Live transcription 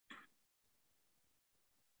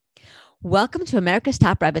Welcome to America's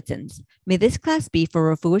Top Rebbitzins. May this class be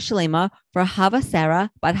for Refuah Shalema for Hava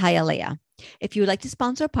Sarah Bat Hayalea. If you would like to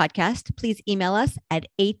sponsor a podcast, please email us at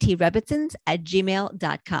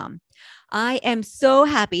atrebbitzins@gmail.com. I am so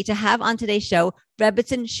happy to have on today's show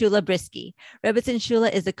Rebbitzin Shula Brisky. Rebbitzin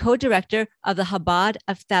Shula is the co-director of the Chabad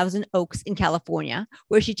of Thousand Oaks in California,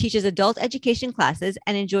 where she teaches adult education classes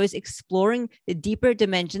and enjoys exploring the deeper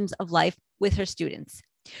dimensions of life with her students.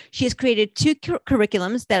 She has created two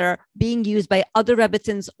curriculums that are being used by other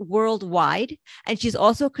Rebbitzins worldwide, and she's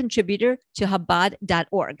also a contributor to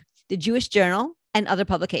Chabad.org, the Jewish Journal, and other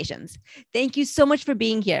publications. Thank you so much for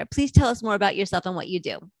being here. Please tell us more about yourself and what you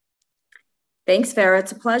do. Thanks, Farah.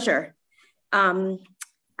 It's a pleasure. I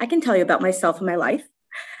can tell you about myself and my life.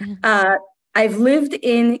 I've lived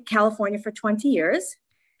in California for 20 years,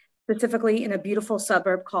 specifically in a beautiful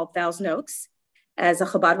suburb called Thousand Oaks as a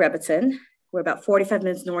Chabad Rebbitzin. We're about 45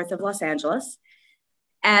 minutes north of Los Angeles.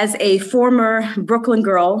 As a former Brooklyn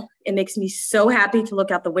girl, it makes me so happy to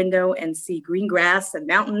look out the window and see green grass and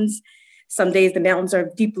mountains. Some days the mountains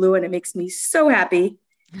are deep blue and it makes me so happy.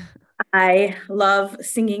 I love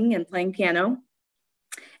singing and playing piano.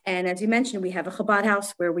 And as you mentioned, we have a Chabad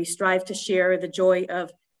house where we strive to share the joy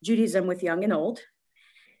of Judaism with young and old.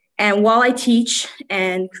 And while I teach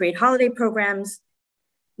and create holiday programs,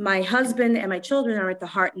 my husband and my children are at the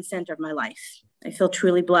heart and center of my life. I feel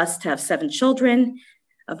truly blessed to have 7 children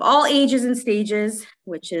of all ages and stages,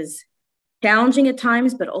 which is challenging at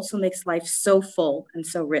times, but also makes life so full and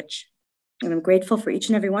so rich. And I'm grateful for each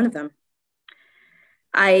and every one of them.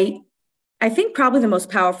 I think probably the most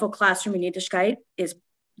powerful classroom in Yiddishkeit is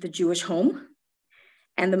the Jewish home,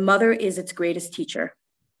 and the mother is its greatest teacher.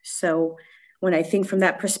 So when I think from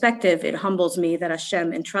that perspective, it humbles me that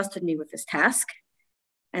Hashem entrusted me with this task,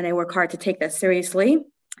 and I work hard to take that seriously.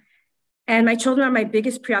 And my children are my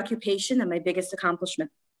biggest preoccupation and my biggest accomplishment.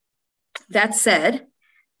 That said,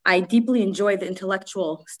 I deeply enjoy the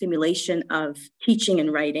intellectual stimulation of teaching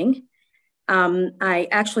and writing. I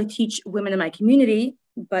actually teach women in my community,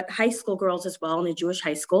 but high school girls as well in a Jewish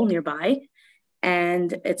high school nearby.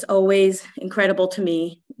 And it's always incredible to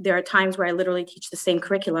me. There are times where I literally teach the same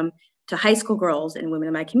curriculum to high school girls and women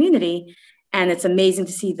in my community. And it's amazing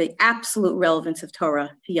to see the absolute relevance of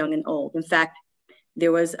Torah to young and old. In fact,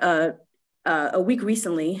 there was a week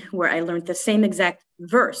recently where I learned the same exact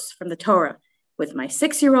verse from the Torah with my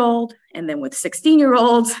 6-year-old, and then with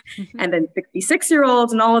 16-year-olds, and then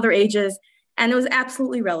 66-year-olds and all other ages. And it was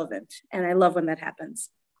absolutely relevant. And I love when that happens.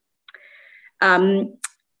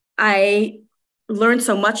 I learned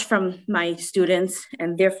so much from my students,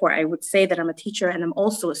 and therefore I would say that I'm a teacher and I'm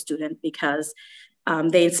also a student because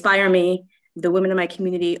they inspire me. The women in my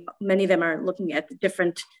community, many of them are looking at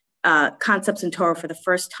different concepts in Torah for the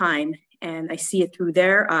first time, and I see it through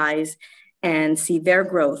their eyes and see their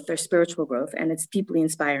growth, their spiritual growth, and it's deeply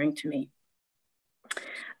inspiring to me.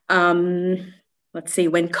 Let's see,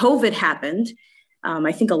 when COVID happened,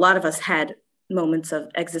 I think a lot of us had moments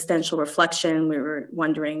of existential reflection. We were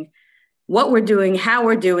wondering what we're doing, how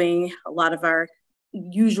we're doing. A lot of our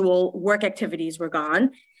usual work activities were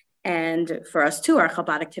gone. And for us too, our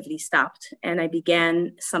Chabad activity stopped. And I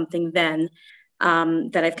began something then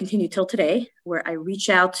that I've continued till today, where I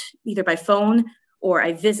reach out either by phone or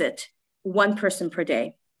I visit one person per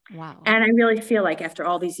day. Wow. And I really feel like after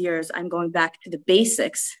all these years, I'm going back to the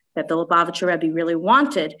basics that the Lubavitcher Rebbe really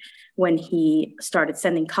wanted when he started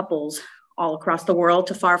sending couples all across the world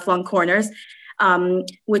to far-flung corners,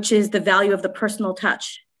 which is the value of the personal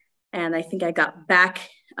touch. And I think I got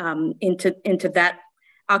back into that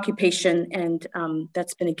occupation, and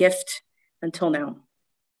that's been a gift until now.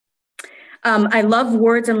 I love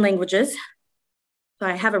words and languages. So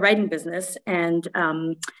I have a writing business, and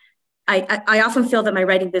I often feel that my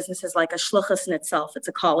writing business is like a shluchus in itself. It's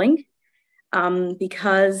a calling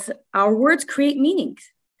because our words create meanings.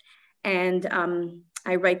 And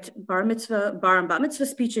I write bar mitzvah, bar and bat mitzvah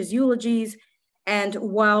speeches, eulogies. And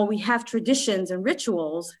while we have traditions and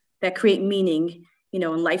rituals that create meaning,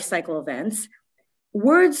 in life cycle events,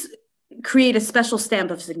 words create a special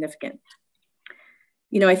stamp of significance.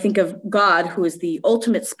 I think of God, who is the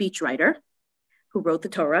ultimate speechwriter, who wrote the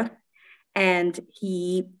Torah, and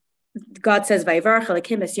God says, that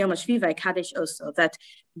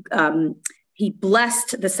he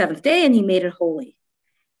blessed the 7th day and he made it holy.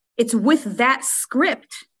 It's with that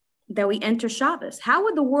script that we enter Shabbos. How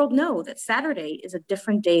would the world know that Saturday is a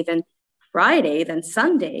different day than Friday, than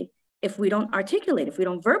Sunday, if we don't articulate, if we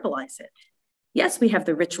don't verbalize it? Yes, we have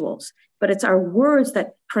the rituals, but it's our words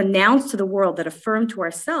that pronounce to the world, that affirm to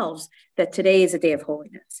ourselves that today is a day of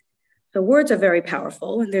holiness. So words are very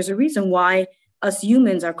powerful, and there's a reason why us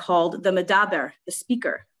humans are called the medaber, the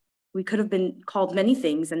speaker. We could have been called many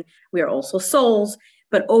things, and we are also souls.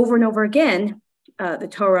 But over and over again, the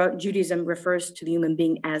Torah, Judaism, refers to the human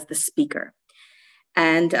being as the speaker.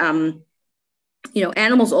 And,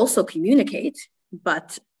 animals also communicate,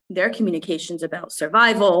 but their communications about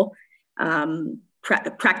survival,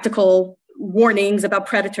 practical warnings about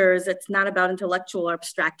predators. It's not about intellectual or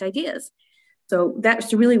abstract ideas. So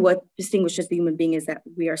that's really what distinguishes the human being, is that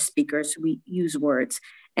we are speakers. We use words.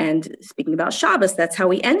 And speaking about Shabbos, that's how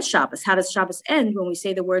we end Shabbos. How does Shabbos end? When we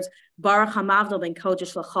say the words, Baruch hamavdil ben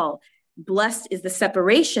kodesh l'chol. Blessed is the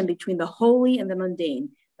separation between the holy and the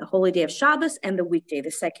mundane, the holy day of Shabbos and the weekday,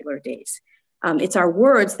 the secular days. It's our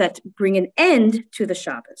words that bring an end to the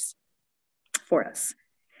Shabbos for us.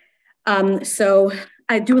 So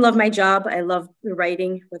I do love my job. I love the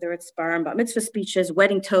writing, whether it's bar and bat mitzvah speeches,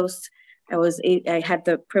 wedding toasts. I had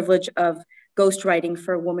the privilege of ghostwriting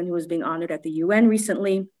for a woman who was being honored at the UN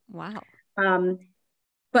recently. Wow.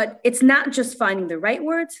 But it's not just finding the right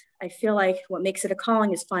words. I feel like what makes it a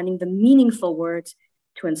calling is finding the meaningful words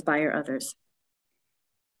to inspire others.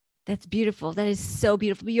 That's beautiful. That is so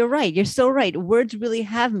beautiful. You're right. You're so right. Words really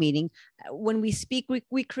have meaning. When we speak,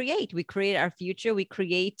 we create. We create our future. We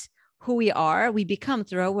create who we are. We become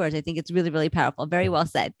through our words. I think it's really, really powerful. Very well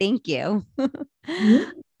said. Thank you.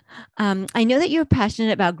 Mm-hmm. I know that you're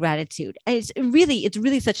passionate about gratitude. It's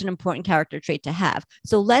really such an important character trait to have.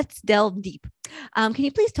 So let's delve deep. Can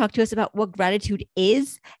you please talk to us about what gratitude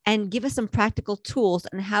is and give us some practical tools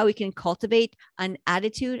on how we can cultivate an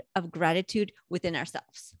attitude of gratitude within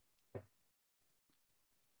ourselves?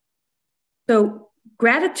 So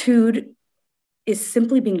gratitude is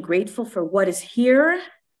simply being grateful for what is here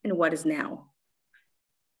and what is now.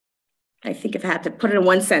 I think if I had to put it in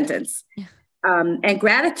one sentence. Yeah. And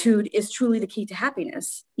gratitude is truly the key to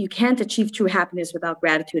happiness. You can't achieve true happiness without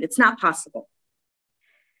gratitude. It's not possible.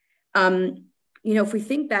 If we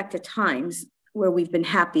think back to times where we've been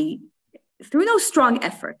happy through no strong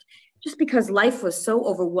effort, just because life was so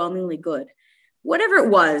overwhelmingly good, whatever it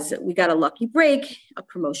was, we got a lucky break, a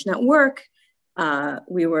promotion at work,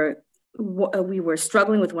 we were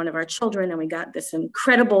struggling with one of our children, and we got this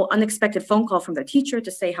incredible, unexpected phone call from their teacher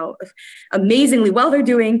to say how amazingly well they're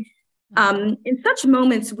doing. In such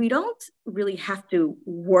moments, we don't really have to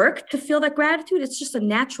work to feel that gratitude. It's just a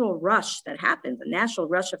natural rush that happens, a natural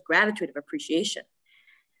rush of gratitude, of appreciation.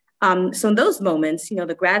 So in those moments,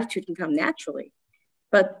 the gratitude can come naturally,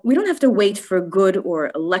 but we don't have to wait for good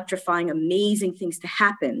or electrifying, amazing things to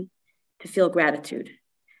happen to feel gratitude.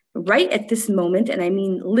 Right at this moment, and I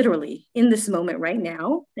mean literally in this moment right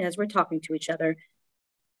now, as we're talking to each other,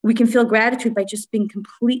 we can feel gratitude by just being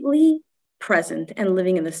completely present and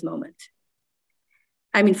living in this moment.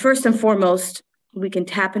 I mean, first and foremost, we can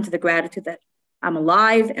tap into the gratitude that I'm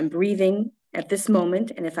alive and breathing at this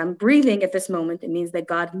moment. And if I'm breathing at this moment, it means that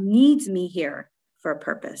God needs me here for a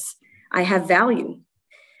purpose. I have value.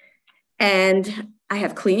 And I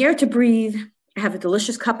have clean air to breathe. I have a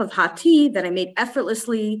delicious cup of hot tea that I made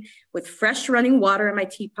effortlessly with fresh running water in my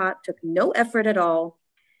teapot. Took no effort at all.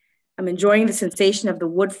 I'm enjoying the sensation of the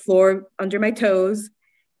wood floor under my toes.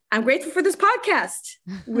 I'm grateful for this podcast,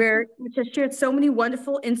 which has shared so many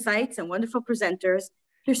wonderful insights and wonderful presenters.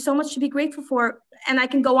 There's so much to be grateful for, and I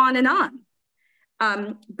can go on and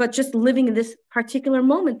on. But just living in this particular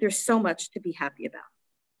moment, there's so much to be happy about.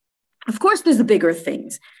 Of course, there's the bigger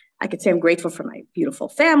things. I could say I'm grateful for my beautiful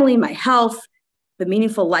family, my health, the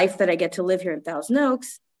meaningful life that I get to live here in Thousand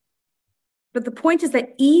Oaks. But the point is that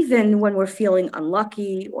even when we're feeling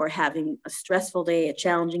unlucky or having a stressful day, a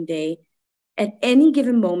challenging day, at any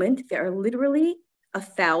given moment, there are literally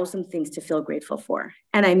 1,000 things to feel grateful for.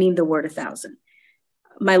 And I mean the word 1,000.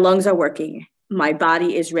 My lungs are working. My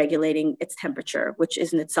body is regulating its temperature, which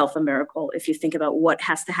is in itself a miracle if you think about what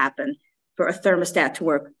has to happen for a thermostat to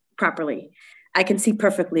work properly. I can see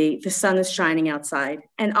perfectly. The sun is shining outside,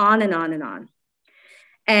 and on and on and on.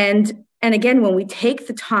 And again, when we take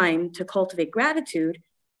the time to cultivate gratitude,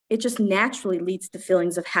 it just naturally leads to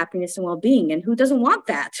feelings of happiness and well-being. And who doesn't want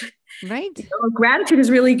that? Right. Gratitude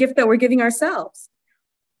is really a gift that we're giving ourselves.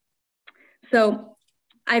 So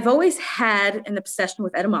I've always had an obsession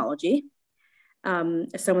with etymology,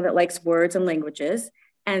 as someone that likes words and languages.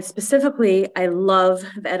 And specifically, I love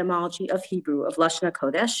the etymology of Hebrew, of Lashon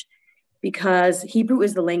HaKodesh, because Hebrew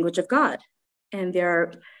is the language of God. And there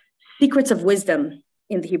are secrets of wisdom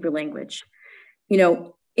in the Hebrew language.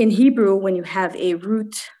 In Hebrew, when you have a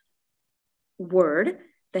root word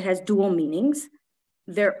that has dual meanings,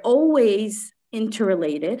 they're always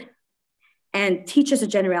interrelated and teach us a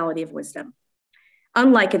generality of wisdom.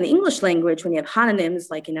 Unlike in the English language, when you have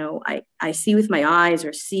homonyms like, I see with my eyes,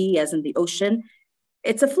 or see as in the ocean,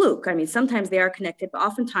 it's a fluke. I mean, sometimes they are connected, but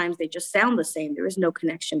oftentimes they just sound the same. There is no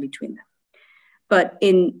connection between them. But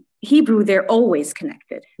in Hebrew, they're always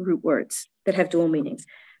connected, root words that have dual meanings.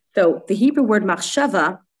 So the Hebrew word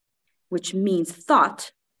machshava, which means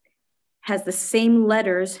thought, has the same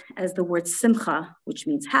letters as the word simcha, which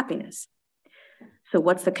means happiness. So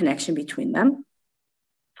what's the connection between them?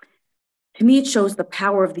 To me, it shows the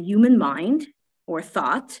power of the human mind or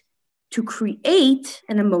thought to create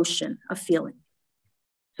an emotion, a feeling.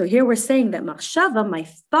 So here we're saying that machshava, my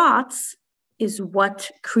thoughts, is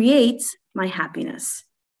what creates my happiness.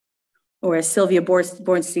 Or as Sylvia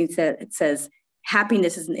Boorstein said, it says,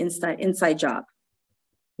 happiness is an inside job.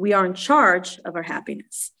 We are in charge of our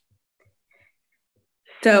happiness.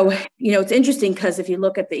 So, it's interesting because if you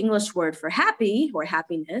look at the English word for happy or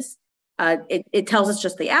happiness, it tells us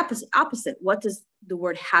just the opposite. What does the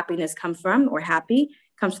word happiness come from, or happy?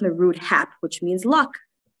 It comes from the root hap, which means luck.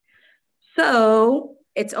 So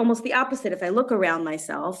it's almost the opposite. If I look around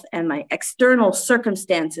myself and my external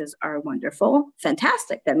circumstances are wonderful,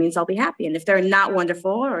 fantastic. That means I'll be happy. And if they're not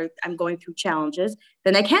wonderful, or I'm going through challenges,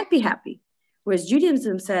 then I can't be happy. Whereas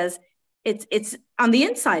Judaism says it's on the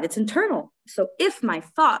inside, it's internal. So if I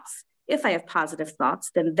have positive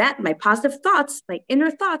thoughts, then my positive thoughts, my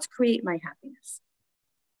inner thoughts create my happiness.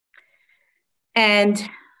 And,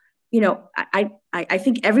 I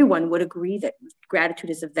think everyone would agree that gratitude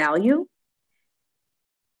is a value.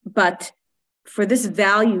 But for this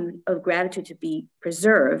value of gratitude to be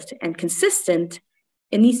preserved and consistent,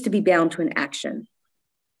 it needs to be bound to an action.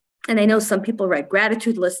 And I know some people write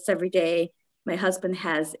gratitude lists every day. My husband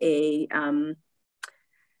has a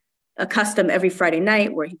custom every Friday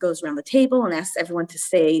night where he goes around the table and asks everyone to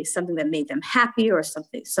say something that made them happy or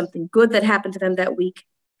something good that happened to them that week.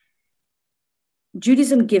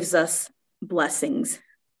 Judaism gives us blessings,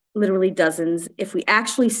 literally dozens. If we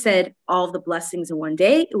actually said all the blessings in one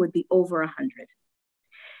day, it would be over 100.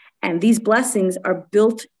 And these blessings are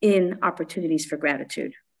built-in opportunities for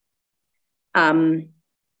gratitude.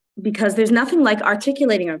 Because there's nothing like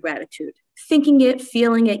articulating our gratitude, thinking it,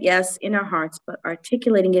 feeling it, yes, in our hearts, but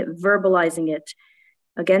articulating it, verbalizing it.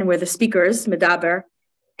 Again, we're the speakers, medaber,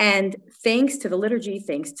 and thanks to the liturgy,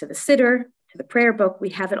 thanks to the siddur, to the prayer book, we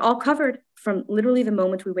have it all covered from literally the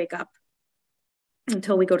moment we wake up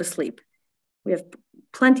until we go to sleep. We have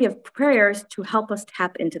plenty of prayers to help us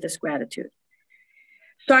tap into this gratitude.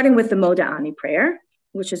 Starting with the Modeh Ani prayer,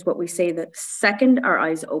 which is what we say the second our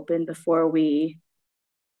eyes open before we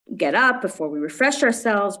get up, before we refresh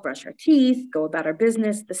ourselves, brush our teeth, go about our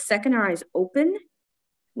business. The second our eyes open,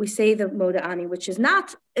 we say the Modeh Ani, which is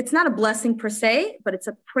it's not a blessing per se, but it's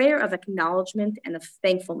a prayer of acknowledgement and of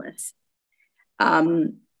thankfulness,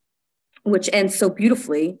 which ends so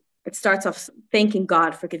beautifully. It starts off thanking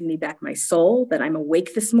God for giving me back my soul, that I'm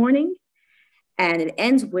awake this morning. And it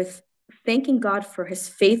ends with thanking God for his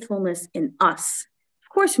faithfulness in us. Of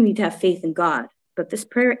course, we need to have faith in God, but this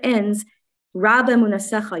prayer ends, Rab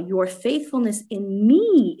emunasecha, your faithfulness in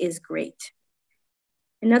me is great.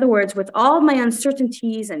 In other words, with all my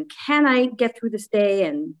uncertainties and can I get through this day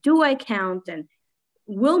and do I count and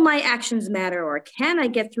will my actions matter or can I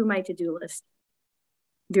get through my to-do list?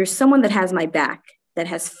 There's someone that has my back, that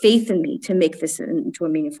has faith in me to make this into a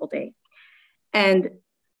meaningful day. And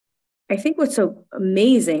I think what's so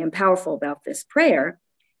amazing and powerful about this prayer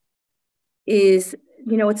is,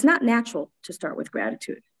 it's not natural to start with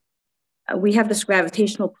gratitude. We have this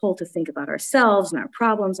gravitational pull to think about ourselves and our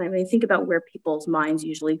problems. I mean, think about where people's minds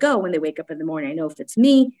usually go when they wake up in the morning. I know if it's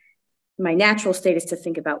me, my natural state is to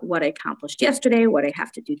think about what I accomplished yesterday, what I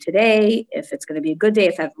have to do today, if it's going to be a good day,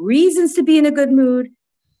 if I have reasons to be in a good mood.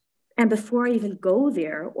 And before I even go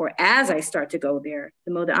there, or as I start to go there,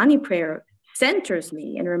 the Modeh Ani prayer centers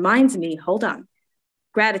me and reminds me, hold on,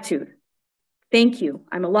 gratitude. Thank you.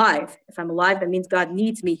 I'm alive. If I'm alive, that means God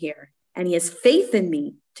needs me here. And he has faith in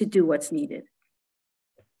me to do what's needed.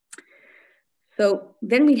 So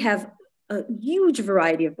then we have a huge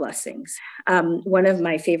variety of blessings. One of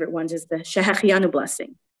my favorite ones is the Shehechianu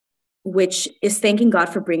blessing, which is thanking God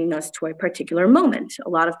for bringing us to a particular moment. A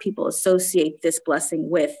lot of people associate this blessing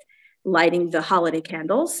with lighting the holiday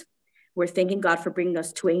candles. We're thanking God for bringing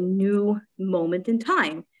us to a new moment in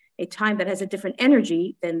time, a time that has a different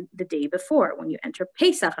energy than the day before. When you enter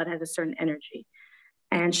Pesach, it has a certain energy.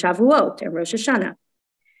 And Shavuot and Rosh Hashanah.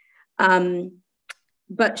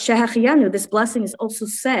 But Shehechianu, this blessing is also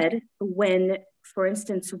said when, for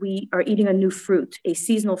instance, we are eating a new fruit, a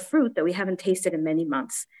seasonal fruit that we haven't tasted in many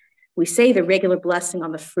months. We say the regular blessing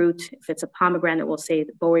on the fruit. If it's a pomegranate, we'll say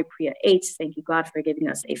the Borei Priya Eitz, thank you God for giving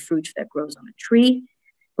us a fruit that grows on a tree.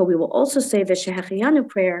 But we will also say the Shehechianu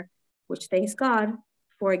prayer, which thanks God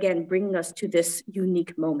for, again, bringing us to this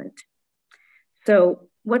unique moment. So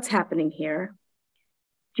what's happening here?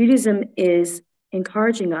 Judaism is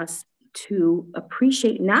encouraging us to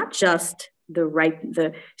appreciate not just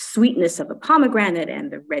the sweetness of a pomegranate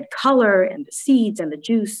and the red color and the seeds and the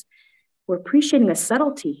juice. We're appreciating a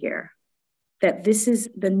subtlety here, that this is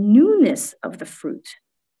the newness of the fruit,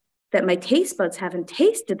 that my taste buds haven't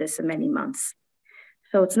tasted this in many months.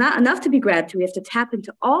 So it's not enough to be gratitude. We have to tap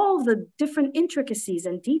into all the different intricacies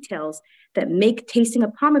and details that make tasting a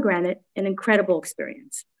pomegranate an incredible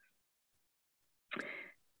experience.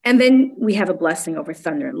 And then we have a blessing over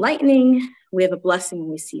thunder and lightning. We have a blessing when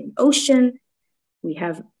we see an ocean. We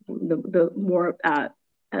have the more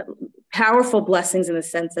powerful blessings in the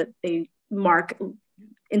sense that they mark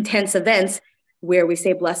intense events where we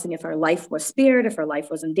say blessing if our life was spared, if our life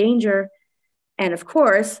was in danger. And of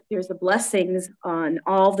course, there's the blessings on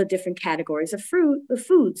all the different categories of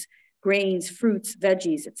foods, grains, fruits,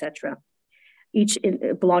 veggies, etc. Each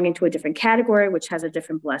belonging to a different category, which has a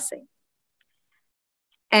different blessing.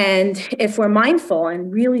 And if we're mindful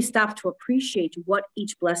and really stop to appreciate what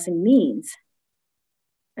each blessing means,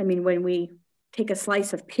 I mean, when we take a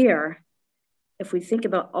slice of pear, if we think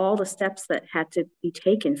about all the steps that had to be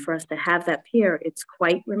taken for us to have that pear, it's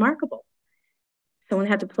quite remarkable. Someone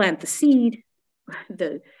had to plant the seed,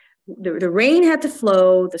 the rain had to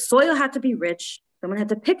flow, the soil had to be rich, someone had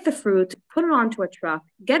to pick the fruit, put it onto a truck,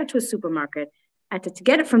 get it to a supermarket, had to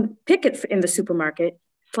get it pick it in the supermarket,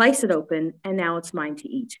 slice it open, and now it's mine to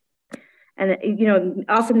eat. And, you know, it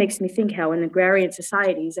often makes me think how in agrarian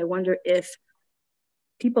societies, I wonder if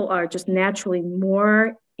people are just naturally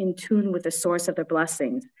more in tune with the source of their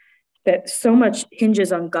blessings, that so much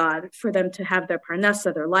hinges on God for them to have their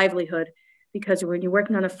parnasa, their livelihood, because when you're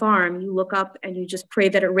working on a farm, you look up and you just pray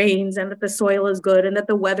that it rains and that the soil is good and that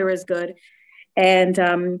the weather is good. And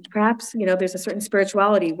perhaps, you know, there's a certain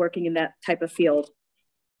spirituality working in that type of field.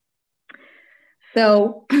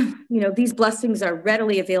 So, you know, these blessings are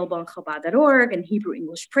readily available on Chabad.org and Hebrew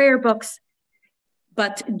English prayer books.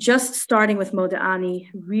 But just starting with Modeh Ani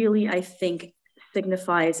really, I think,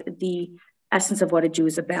 signifies the essence of what a Jew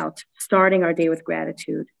is about, starting our day with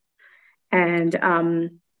gratitude. And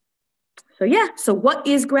so what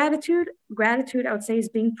is gratitude? Gratitude, I would say, is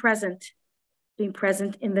being present in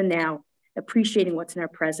the now, appreciating what's in our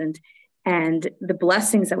present, and the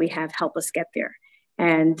blessings that we have help us get there.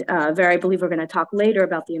 And I believe we're going to talk later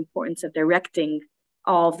about the importance of directing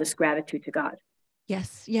all of this gratitude to God.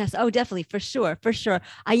 Yes. Oh, definitely. For sure.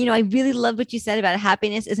 I really love what you said about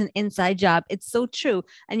happiness is an inside job. It's so true.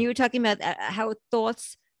 And you were talking about how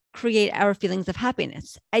thoughts create our feelings of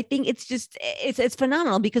happiness. I think it's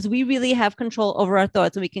phenomenal because we really have control over our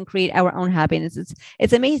thoughts and we can create our own happiness.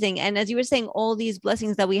 It's amazing. And as you were saying, all these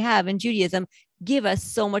blessings that we have in Judaism give us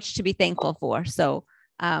so much to be thankful for. So,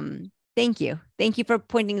 thank you for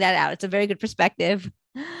pointing that out. It's a very good perspective.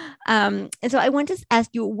 And so I want to ask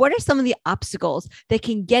you, what are some of the obstacles that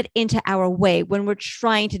can get into our way when we're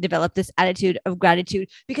trying to develop this attitude of gratitude?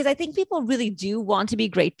 Because I think people really do want to be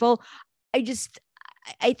grateful.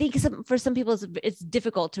 I think for some people, it's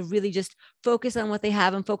difficult to really just focus on what they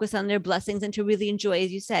have and focus on their blessings and to really enjoy,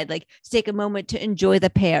 as you said, like to take a moment to enjoy the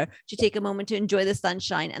pear, to take a moment to enjoy the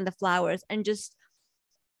sunshine and the flowers and just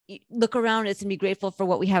look around us and be grateful for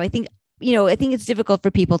what we have. I think it's difficult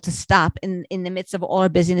for people to stop in the midst of all our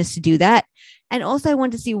busyness to do that. And also I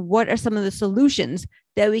want to see what are some of the solutions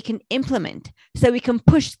that we can implement so we can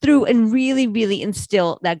push through and really, really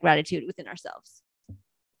instill that gratitude within ourselves.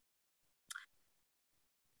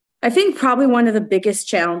 I think probably one of the biggest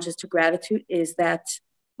challenges to gratitude is that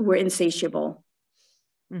we're insatiable.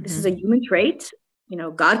 Mm-hmm. This is a human trait. You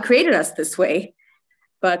know, God created us this way.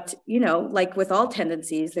 But, you know, like with all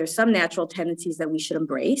tendencies, there's some natural tendencies that we should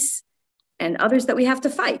embrace and others that we have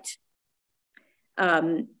to fight.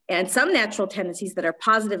 And some natural tendencies that are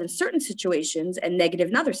positive in certain situations and negative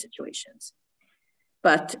in other situations.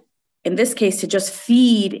 But in this case, to just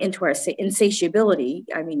feed into our insatiability,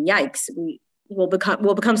 I mean, yikes, we'll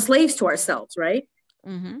become slaves to ourselves, right?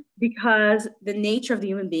 Mm-hmm. Because the nature of the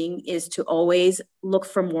human being is to always look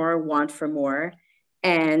for more, want for more.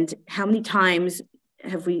 And how many times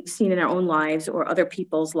have we seen in our own lives or other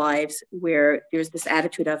people's lives where there's this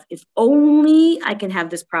attitude of, if only I can have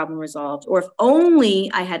this problem resolved, or if only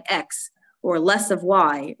I had X or less of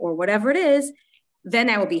Y or whatever it is, then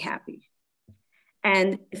I will be happy.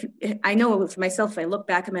 And I know for myself, if I look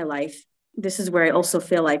back at my life, this is where I also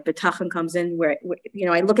feel like bitachon comes in, where, you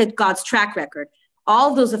know, I look at God's track record.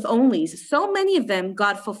 All those if onlys, so many of them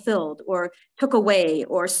God fulfilled or took away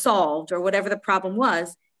or solved or whatever the problem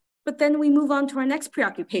was. But then we move on to our next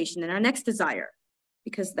preoccupation and our next desire.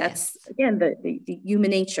 because that's, again, the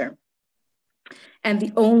human nature. And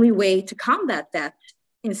the only way to combat that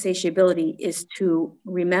insatiability is to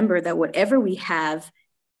remember that whatever we have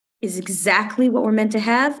is exactly what we're meant to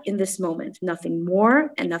have in this moment, nothing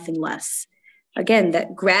more and nothing less. Again,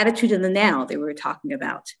 that gratitude in the now that we were talking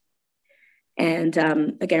about. And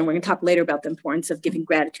again, we're going to talk later about the importance of giving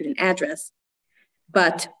gratitude an address.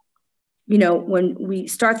 But, you know, when we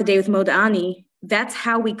start the day with Moda'ani, that's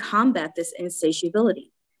how we combat this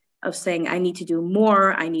insatiability of saying, I need to do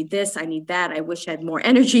more, I need this, I need that, I wish I had more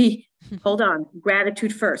energy. Hold on,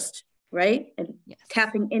 gratitude first, right? And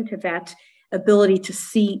tapping into that ability to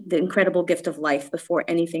see the incredible gift of life before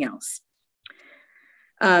anything else.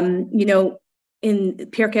 You know, in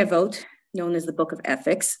Pirkei Avot, known as the Book of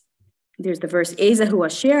Ethics, there's the verse, Ezehu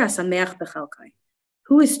asher hasameach b'chalkai.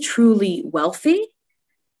 Who is truly wealthy?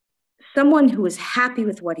 Someone who is happy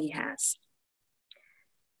with what he has.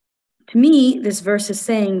 To me, this verse is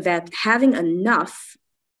saying that having enough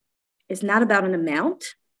is not about an amount.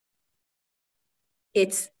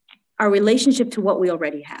 It's our relationship to what we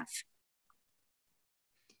already have.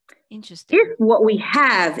 Interesting. If what we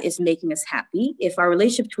have is making us happy, if our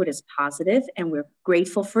relationship to it is positive and we're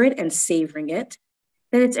grateful for it and savoring it,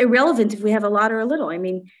 then it's irrelevant if we have a lot or a little. I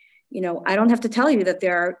mean, you know, I don't have to tell you that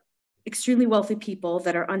there are extremely wealthy people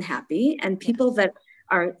that are unhappy and people that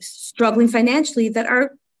are struggling financially that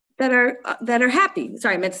are happy.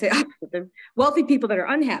 Sorry, I meant to say opposite. The wealthy people that are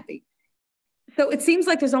unhappy. So it seems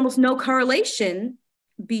like there's almost no correlation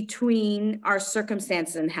between our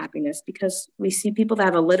circumstances and happiness, because we see people that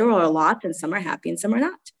have a little or a lot, and some are happy and some are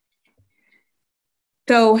not.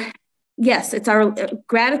 So yes, it's our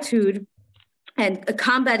gratitude, and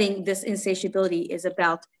combating this insatiability is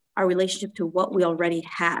about our relationship to what we already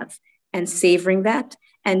have and savoring that,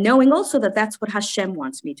 and knowing also that that's what Hashem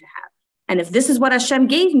wants me to have. And if this is what Hashem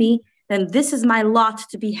gave me, then this is my lot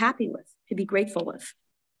to be happy with, to be grateful with.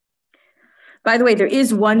 By the way, there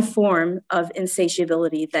is one form of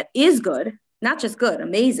insatiability that is good, not just good,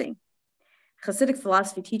 amazing. Hasidic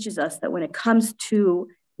philosophy teaches us that when it comes to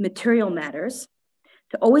material matters,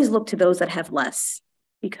 to always look to those that have less,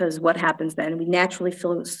 because what happens then? We naturally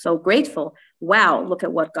feel so grateful. Wow, look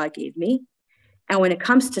at what God gave me. And when it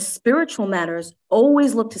comes to spiritual matters,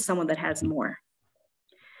 always look to someone that has more.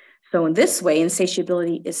 So in this way,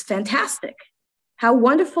 insatiability is fantastic. How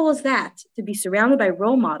wonderful is that, to be surrounded by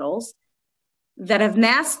role models that have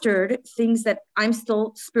mastered things that I'm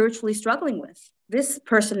still spiritually struggling with. This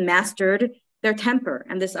person mastered their temper,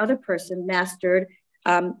 and this other person mastered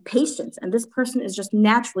patience. And this person is just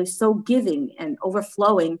naturally so giving and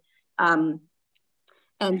overflowing and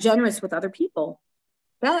generous with other people.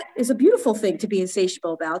 That is a beautiful thing to be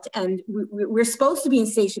insatiable about. And we're supposed to be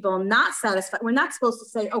insatiable and not satisfied. We're not supposed to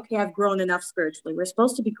say, okay, I've grown enough spiritually. We're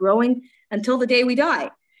supposed to be growing until the day we die.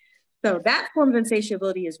 So that form of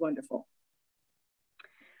insatiability is wonderful.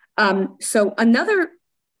 So another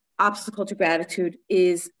obstacle to gratitude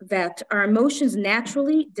is that our emotions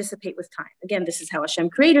naturally dissipate with time. Again, this is how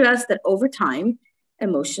Hashem created us, that over time,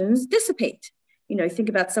 emotions dissipate. You know, you think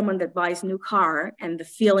about someone that buys a new car and the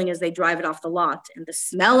feeling as they drive it off the lot and the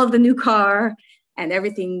smell of the new car and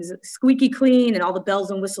everything's squeaky clean and all the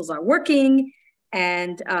bells and whistles are working.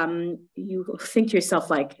 And you think to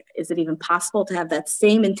yourself, like, is it even possible to have that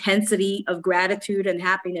same intensity of gratitude and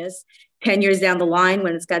happiness 10 years down the line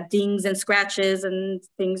when it's got dings and scratches and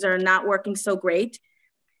things are not working so great?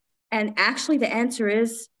 And actually the answer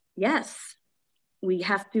is yes. We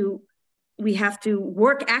have to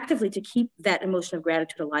work actively to keep that emotion of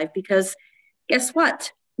gratitude alive, because guess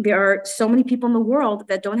what? There are so many people in the world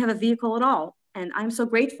that don't have a vehicle at all. And I'm so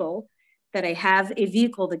grateful that I have a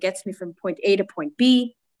vehicle that gets me from point A to point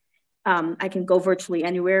B. I can go virtually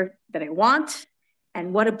anywhere that I want.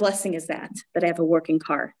 And what a blessing is that I have a working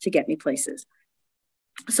car to get me places.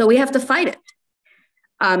 So we have to fight it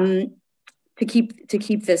to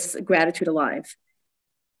keep this gratitude alive.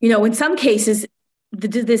 You know, in some cases,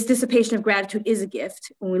 this dissipation of gratitude is a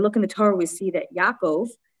gift. When we look in the Torah, we see that Yaakov,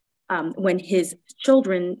 when his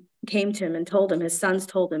children came to him and told him, his sons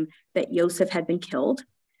told him that Yosef had been killed,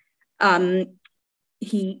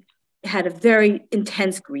 he had a very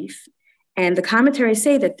intense grief. And the commentaries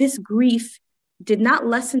say that this grief did not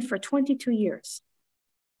lessen for 22 years.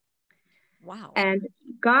 Wow. And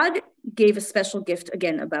God gave a special gift,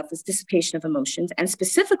 again, about this dissipation of emotions. And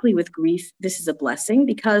specifically with grief, this is a blessing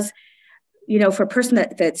because, you know, for a person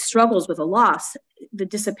that struggles with a loss, the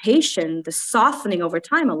dissipation, the softening over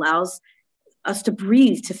time allows us to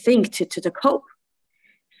breathe, to think, to cope.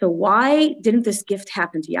 So why didn't this gift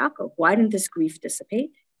happen to Yaakov? Why didn't this grief dissipate?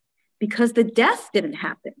 Because the death didn't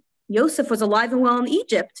happen. Joseph was alive and well in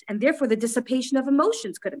Egypt, and therefore the dissipation of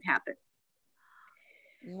emotions couldn't happen.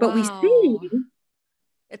 Wow. But we see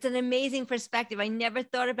it's an amazing perspective. I never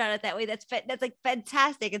thought about it that way. That's like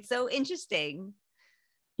fantastic. It's so interesting.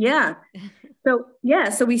 Yeah.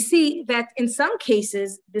 So we see that in some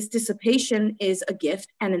cases, this dissipation is a gift.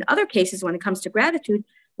 And in other cases, when it comes to gratitude,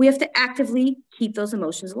 we have to actively keep those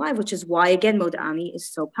emotions alive, which is why, again, Modani is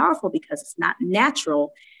so powerful, because it's not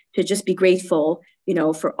natural to just be grateful,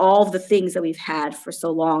 for all the things that we've had for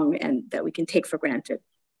so long and that we can take for granted.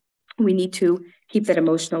 We need to keep that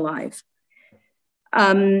emotion alive.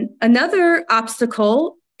 Another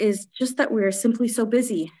obstacle is just that we're simply so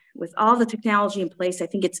busy with all the technology in place. I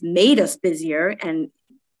think it's made us busier and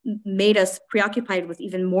made us preoccupied with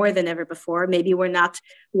even more than ever before. Maybe we're not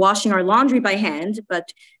washing our laundry by hand,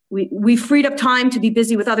 but we freed up time to be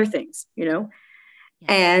busy with other things, Yeah.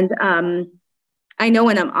 And I know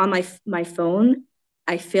when I'm on my phone,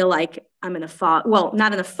 I feel like I'm in a fog. Well,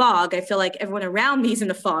 not in a fog. I feel like everyone around me is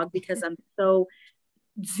in a fog because I'm so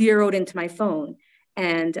zeroed into my phone.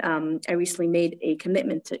 And I recently made a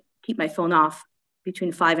commitment to keep my phone off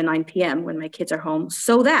between 5 and 9 p.m. when my kids are home,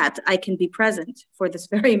 so that I can be present for this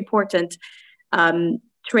very important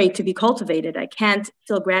trait to be cultivated. I can't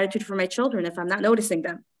feel gratitude for my children if I'm not noticing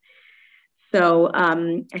them. So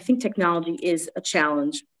I think technology is a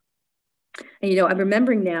challenge. And, I'm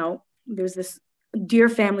remembering now, there's this dear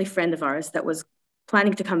family friend of ours that was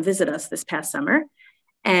planning to come visit us this past summer.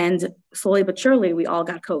 And slowly but surely, we all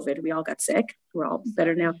got COVID. We all got sick. We're all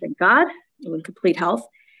better now, thank God. We're in complete health.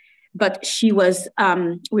 But we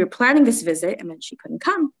were planning this visit, and then she couldn't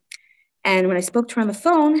come. And when I spoke to her on the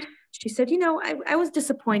phone, she said, I was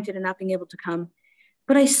disappointed in not being able to come,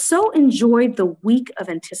 but I so enjoyed the week of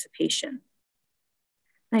anticipation.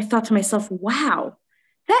 And I thought to myself, wow,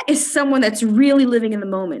 that is someone that's really living in the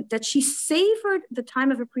moment, that she savored the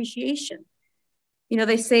time of appreciation.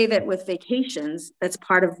 They say that with vacations, that's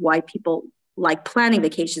part of why people like planning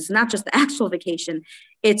vacations, not just the actual vacation.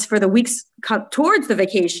 It's for the weeks towards the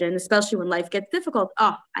vacation, especially when life gets difficult.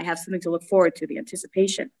 Oh, I have something to look forward to, the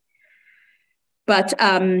anticipation. But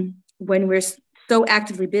when we're so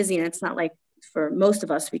actively busy, and it's not like for most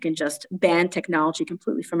of us, we can just ban technology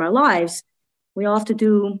completely from our lives. We all have to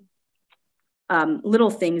do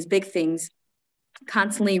little things, big things,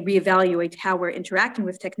 constantly reevaluate how we're interacting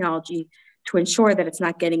with technology to ensure that it's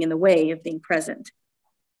not getting in the way of being present.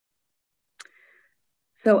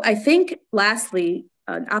 So I think, lastly,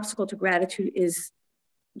 an obstacle to gratitude is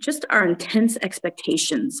just our intense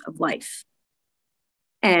expectations of life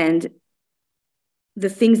and the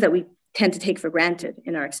things that we tend to take for granted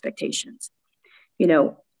in our expectations.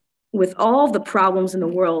 With all the problems in the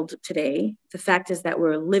world today, the fact is that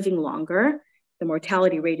we're living longer. The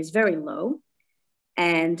mortality rate is very low.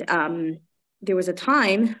 And there was a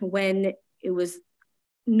time when it was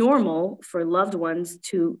normal for loved ones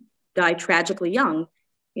to die tragically young.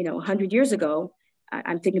 100 years ago,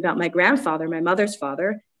 I'm thinking about my grandfather, my mother's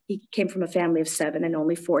father. He came from a family of 7 and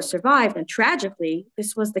only 4 survived. And tragically,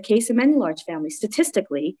 this was the case in many large families.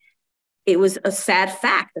 Statistically, it was a sad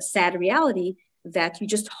fact, a sad reality that you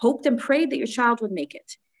just hoped and prayed that your child would make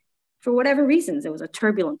it. For whatever reasons, it was a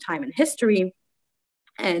turbulent time in history,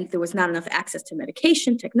 and there was not enough access to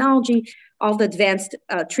medication, technology, all the advanced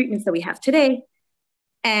treatments that we have today.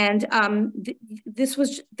 And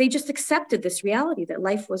they just accepted this reality that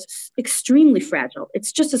life was extremely fragile.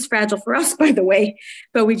 It's just as fragile for us, by the way,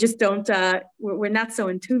 but we just don't, we're not so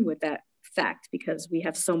in tune with that fact because we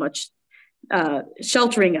have so much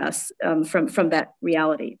sheltering us from that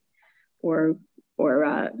reality or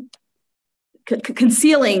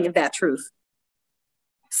concealing that truth.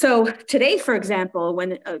 So today, for example,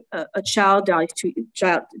 when a child dies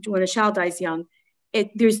young,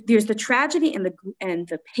 there's the tragedy and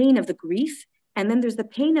the pain of the grief, and then there's the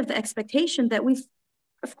pain of the expectation that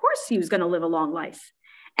of course he was going to live a long life.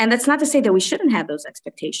 And that's not to say that we shouldn't have those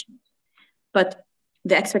expectations, but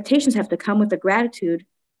the expectations have to come with the gratitude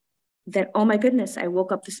that, oh my goodness, I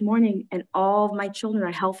woke up this morning and all of my children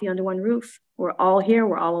are healthy under one roof. We're all here,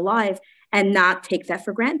 we're all alive, and not take that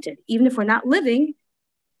for granted, even if we're not living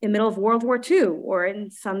in the middle of World War II or in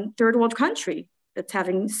some third world country that's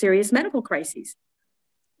having serious medical crises.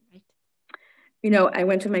 I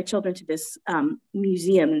went with my children to this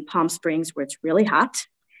museum in Palm Springs where it's really hot.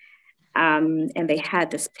 And they had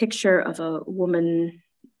this picture of a woman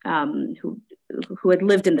who had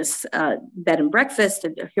lived in this bed and breakfast,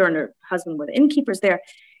 and her and her husband were the innkeepers there.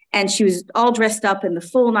 And she was all dressed up in the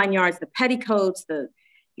full 9 yards, the petticoats,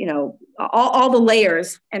 all the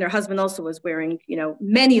layers. And her husband also was wearing,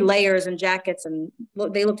 many layers and jackets, and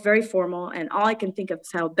they looked very formal. And all I can think of is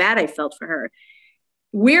how bad I felt for her.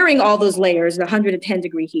 wearing all those layers at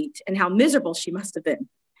 110-degree heat, and how miserable she must have been.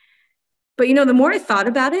 But, the more I thought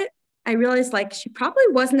about it, I realized like she probably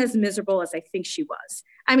wasn't as miserable as I think she was.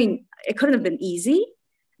 I mean, it couldn't have been easy,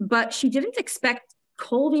 but she didn't expect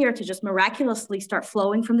cold air to just miraculously start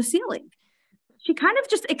flowing from the ceiling. She kind of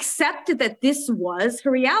just accepted that this was her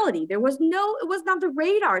reality. It was not on the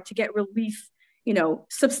radar to get relief,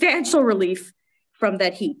 substantial relief from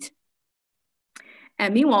that heat.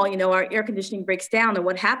 And meanwhile, our air conditioning breaks down, and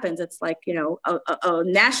what happens? It's like, a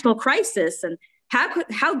national crisis. And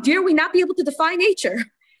how dare we not be able to defy nature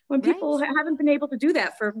when people haven't been able to do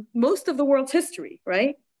that for most of the world's history,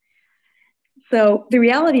 right? So the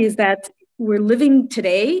reality is that we're living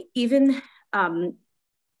today, even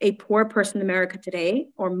a poor person in America today,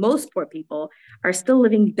 or most poor people, are still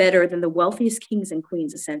living better than the wealthiest kings and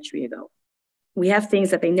queens a century ago. We have things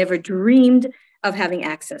that they never dreamed of having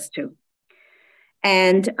access to.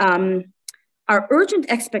 And our urgent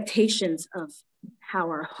expectations of how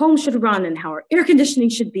our home should run and how our air conditioning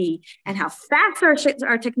should be and how fast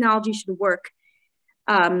our technology should work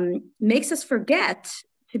makes us forget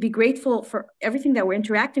to be grateful for everything that we're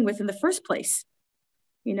interacting with in the first place.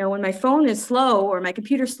 When my phone is slow or my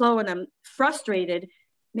computer's slow and I'm frustrated,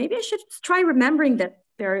 maybe I should try remembering that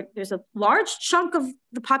there's a large chunk of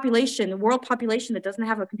the world population that doesn't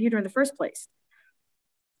have a computer in the first place.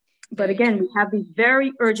 But again, we have these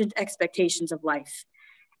very urgent expectations of life.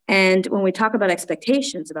 And when we talk about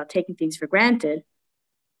expectations, about taking things for granted,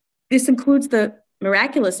 this includes the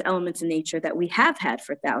miraculous elements in nature that we have had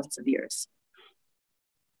for thousands of years.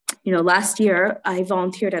 Last year, I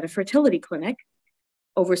volunteered at a fertility clinic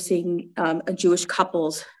overseeing a Jewish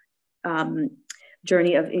couple's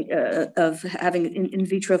journey of having in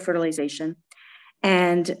vitro fertilization.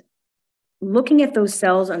 And looking at those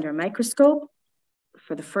cells under a microscope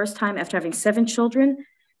for the first time after having 7 children,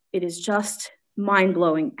 it is just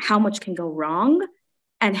mind-blowing how much can go wrong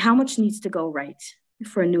and how much needs to go right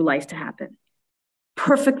for a new life to happen.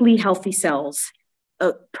 Perfectly healthy cells,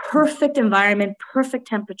 a perfect environment, perfect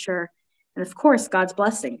temperature, and of course, God's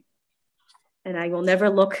blessing. And I will never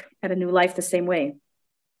look at a new life the same way.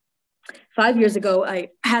 5 years ago, I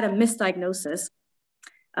had a misdiagnosis.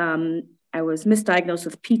 I was misdiagnosed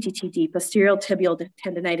with PTTD, posterior tibial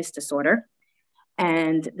tendonitis disorder.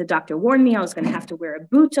 And the doctor warned me I was going to have to wear a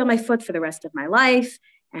boot on my foot for the rest of my life.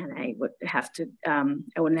 And I would have to,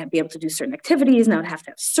 I wouldn't be able to do certain activities, and I would have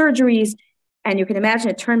to have surgeries. And you can imagine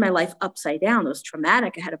it turned my life upside down. It was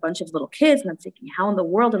traumatic. I had a bunch of little kids, and I'm thinking, how in the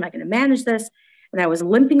world am I going to manage this? And I was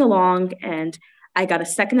limping along, and I got a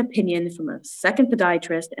second opinion from a second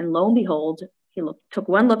podiatrist. And lo and behold, he took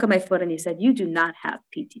one look at my foot and he said, "You do not have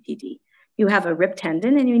PTTD. You have a ripped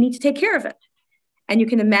tendon and you need to take care of it." And you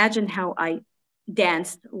can imagine how I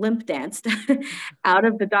limp danced out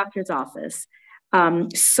of the doctor's office.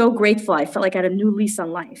 So grateful. I felt like I had a new lease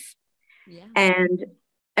on life. Yeah. And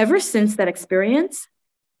ever since that experience,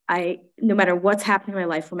 no matter what's happening in my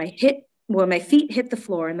life, when my feet hit the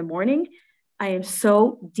floor in the morning, I am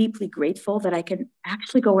so deeply grateful that I can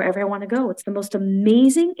actually go wherever I want to go. It's the most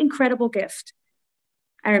amazing, incredible gift.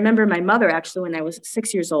 I remember my mother, actually, when I was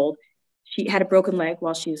 6 years old, she had a broken leg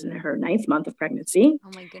while she was in her 9th month of pregnancy.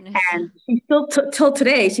 Oh my goodness. And she still, till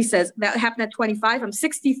today, she says, that happened at 25. I'm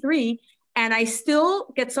 63. And I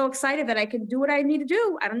still get so excited that I can do what I need to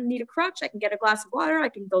do. I don't need a crutch. I can get a glass of water. I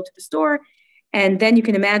can go to the store. And then you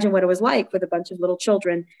can imagine what it was like with a bunch of little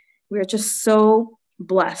children. We are just so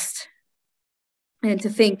blessed. And to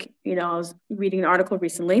think, I was reading an article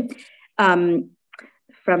recently from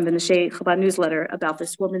the Neshei Chabad newsletter about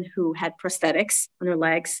this woman who had prosthetics on her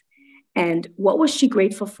legs. And what was she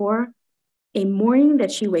grateful for? A morning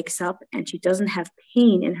that she wakes up and she doesn't have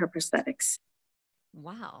pain in her prosthetics.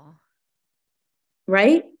 Wow.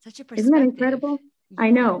 Right? Such a perspective. Isn't that incredible? Yeah.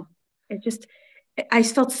 I know. I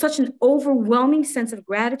felt such an overwhelming sense of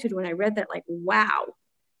gratitude when I read that, like, wow.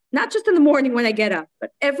 Not just in the morning when I get up,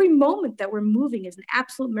 but every moment that we're moving is an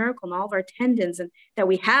absolute miracle, and all of our tendons, and that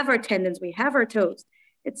we have our tendons, we have our toes.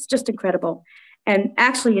 It's just incredible. And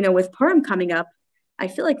actually, with Purim coming up, I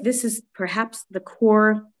feel like this is perhaps the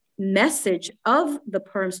core message of the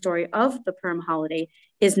Purim story, of the Purim holiday,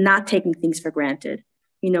 is not taking things for granted.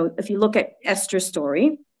 If you look at Esther's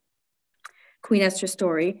story, Queen Esther's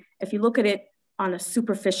story, if you look at it on a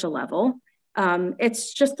superficial level,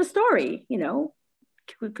 it's just a story,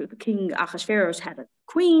 King Ahasuerus had a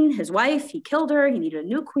queen, his wife, he killed her, he needed a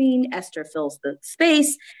new queen, Esther fills the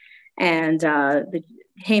space, and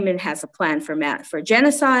Haman has a plan for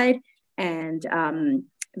genocide, and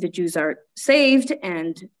the Jews are saved,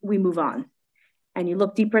 and we move on. And you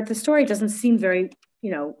look deeper at the story, it doesn't seem very,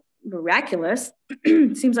 miraculous.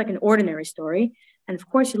 It seems like an ordinary story. And of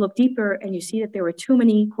course, you look deeper and you see that there were too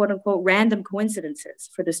many, quote unquote, random coincidences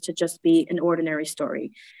for this to just be an ordinary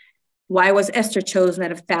story. Why was Esther chosen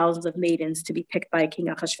out of thousands of maidens to be picked by King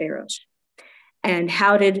Ahasuerus? And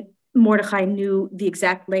how did Mordecai knew the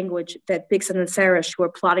exact language that Bigsan and Seresh who were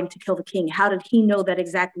plotting to kill the king? How did he know that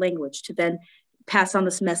exact language to then pass on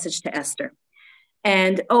this message to Esther?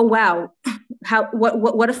 And oh wow,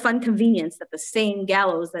 what a fun convenience that the same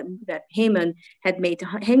gallows that Haman had made to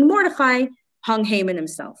hang Mordecai hung Haman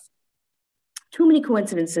himself. Too many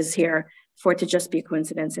coincidences here for it to just be a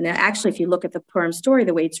coincidence. And actually, if you look at the Purim story,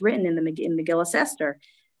 the way it's written in Megillah Esther,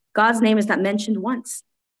 God's name is not mentioned once.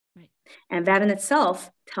 Right. And that in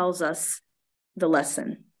itself tells us the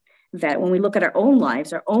lesson that when we look at our own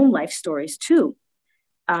lives, our own life stories too,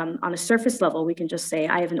 on a surface level, we can just say,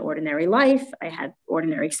 I have an ordinary life. I had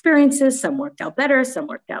ordinary experiences. Some worked out better, some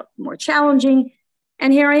worked out more challenging.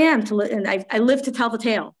 And here I am, and I live to tell the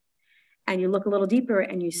tale. And you look a little deeper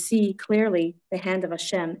and you see clearly the hand of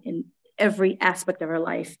Hashem in every aspect of our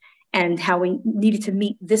life, and how we needed to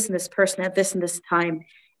meet this and this person at this and this time,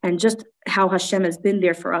 and just how Hashem has been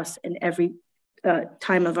there for us in every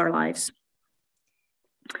time of our lives.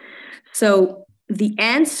 So the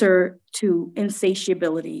answer to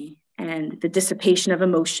insatiability and the dissipation of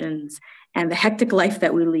emotions and the hectic life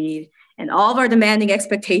that we lead and all of our demanding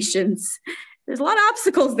expectations, there's a lot of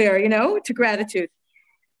obstacles there, to gratitude,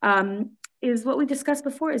 is what we discussed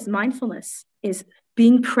before, is mindfulness, is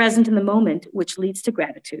being present in the moment, which leads to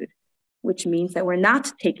gratitude, which means that we're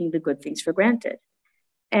not taking the good things for granted.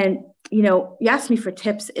 And, you asked me for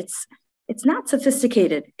tips. It's not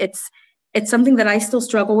sophisticated. It's something that I still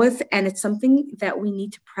struggle with, and it's something that we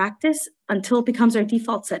need to practice until it becomes our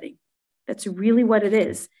default setting. That's really what it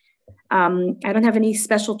is. I don't have any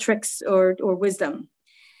special tricks or wisdom.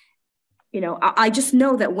 I just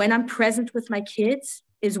know that when I'm present with my kids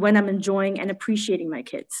is when I'm enjoying and appreciating my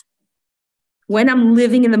kids. When I'm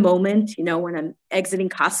living in the moment, when I'm exiting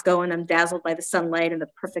Costco and I'm dazzled by the sunlight and the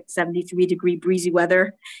perfect 73-degree breezy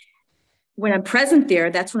weather, when I'm present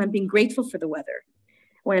there, that's when I'm being grateful for the weather.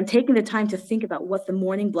 When I'm taking the time to think about what the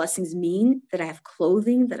morning blessings mean, that I have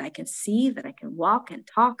clothing, that I can see, that I can walk and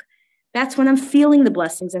talk, that's when I'm feeling the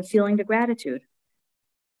blessings and feeling the gratitude.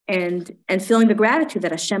 And feeling the gratitude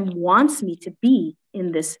that Hashem wants me to be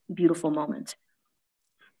in this beautiful moment.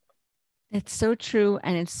 It's so true.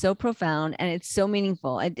 And it's so profound and it's so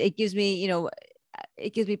meaningful. It gives me,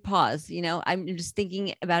 it gives me pause. I'm just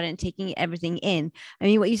thinking about it and taking everything in. I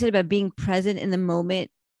mean, what you said about being present in the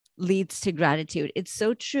moment leads to gratitude. It's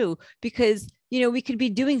so true, because, we could be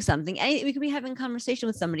doing something, we could be having a conversation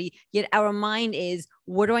with somebody, yet our mind is,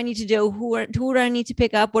 what do I need to do? Who do I need to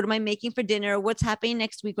pick up? What am I making for dinner? What's happening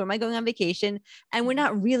next week? Where am I going on vacation? And we're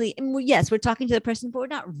not really, yes, we're talking to the person, but we're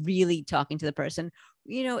not really talking to the person.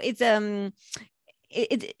 It's,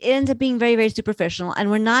 it ends up being very, very superficial, and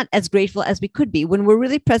we're not as grateful as we could be. When we're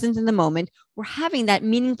really present in the moment, we're having that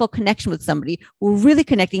meaningful connection with somebody. We're really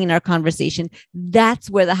connecting in our conversation. That's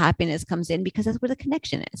where the happiness comes in, because that's where the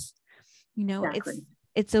connection is. Exactly.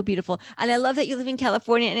 It's so beautiful. And I love that you live in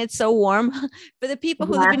California and it's so warm. For the people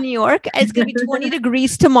who live in New York, it's going to be 20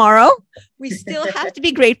 degrees tomorrow. We still have to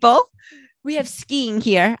be grateful. We have skiing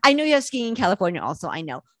here. I know you have skiing in California also, I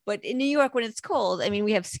know. But in New York, when it's cold,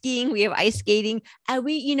 we have skiing, we have ice skating. And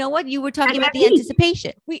you know what? You were talking about the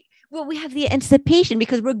anticipation. We have the anticipation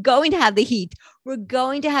because we're going to have the heat. We're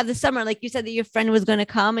going to have the summer. Like you said that your friend was going to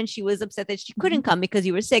come and she was upset that she couldn't come because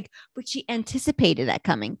you were sick, but she anticipated that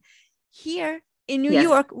coming. Here in New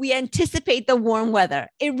York, we anticipate the warm weather.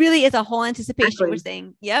 It really is a whole anticipation. Exactly. We're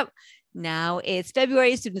saying, yep, now it's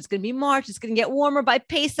February, soon it's going to be March. It's going to get warmer by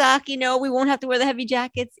Pesach. We won't have to wear the heavy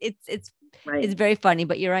jackets. It's very funny,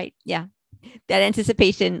 but you're right. Yeah. That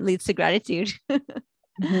anticipation leads to gratitude.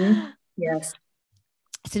 Yes.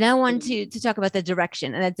 So now I want to talk about the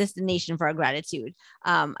direction and a destination for our gratitude.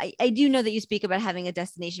 I do know that you speak about having a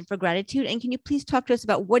destination for gratitude. And can you please talk to us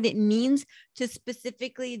about what it means to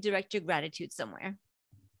specifically direct your gratitude somewhere?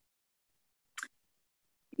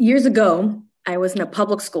 Years ago, I was in a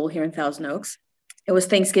public school here in Thousand Oaks. It was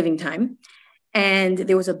Thanksgiving time. And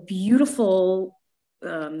there was a beautiful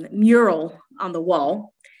mural on the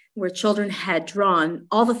wall where children had drawn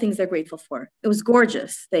all the things they're grateful for. It was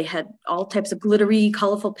gorgeous. They had all types of glittery,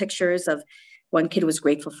 colorful pictures of, one kid was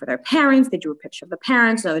grateful for their parents. They drew a picture of the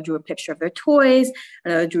parents. Another drew a picture of their toys.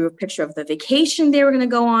 Another drew a picture of the vacation they were going to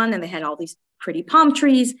go on. And they had all these pretty palm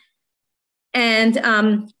trees. And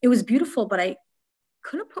it was beautiful, but I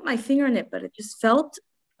couldn't put my finger on it, but it just felt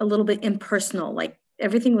a little bit impersonal, like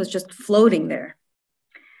everything was just floating there.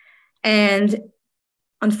 And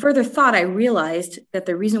on further thought, I realized that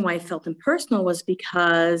the reason why it felt impersonal was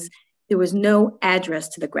because there was no address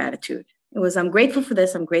to the gratitude. It was, I'm grateful for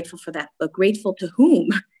this, I'm grateful for that, but grateful to whom?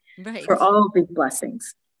 Right. For all of these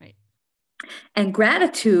blessings. Right. And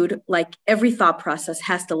gratitude, like every thought process,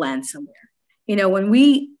 has to land somewhere. You know, when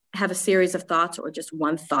we have a series of thoughts or just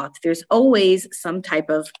one thought, there's always some type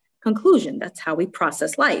of conclusion. That's how we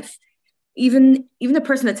process life. Even the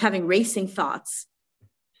person that's having racing thoughts,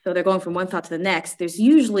 so they're going from one thought to the next, there's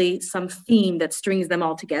usually some theme that strings them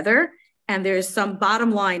all together. And there's some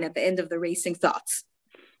bottom line at the end of the racing thoughts.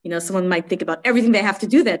 You know, someone might think about everything they have to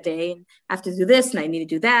do that day, and I have to do this and I need to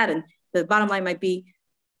do that. And the bottom line might be,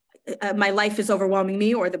 my life is overwhelming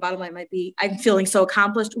me, or the bottom line might be, I'm feeling so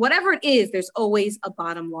accomplished. Whatever it is, there's always a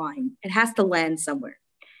bottom line. It has to land somewhere.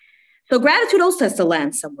 So gratitude also has to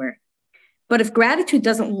land somewhere. But if gratitude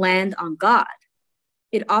doesn't land on God,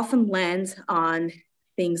 it often lands on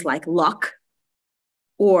things like luck,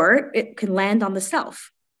 or it can land on the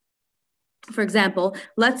self. For example,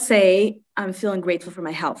 let's say I'm feeling grateful for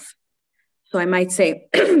my health. So I might say,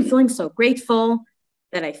 I'm feeling so grateful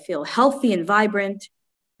that I feel healthy and vibrant.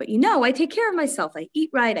 But, you know, I take care of myself. I eat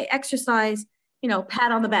right, I exercise, you know,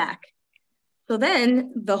 pat on the back. So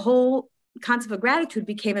then the whole concept of gratitude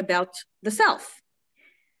became about the self.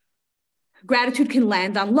 Gratitude can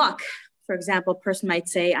land on luck. For example, a person might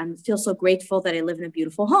say, I feel so grateful that I live in a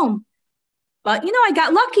beautiful home. But, you know, I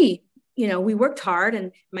got lucky. You know, we worked hard,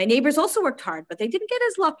 and my neighbors also worked hard, but they didn't get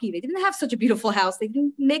as lucky. They didn't have such a beautiful house. They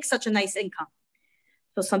didn't make such a nice income.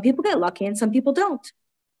 So some people get lucky and some people don't.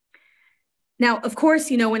 Now, of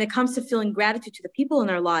course, you know, when it comes to feeling gratitude to the people in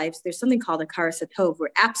our lives, there's something called a Hakaras Hatov. We're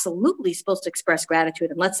absolutely supposed to express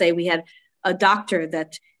gratitude. And let's say we had a doctor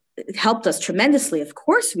that helped us tremendously. Of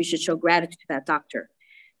course, we should show gratitude to that doctor.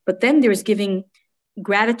 But then there's giving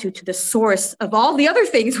gratitude to the source of all the other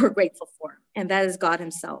things we're grateful for, and that is God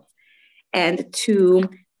himself. And to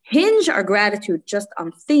hinge our gratitude just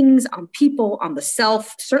on things, on people, on the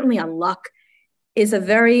self, certainly on luck, is a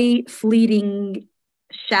very fleeting,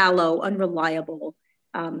 shallow, unreliable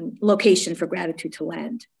location for gratitude to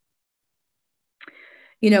land.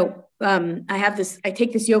 You know, I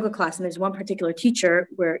take this yoga class, and there's one particular teacher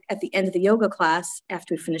where at the end of the yoga class,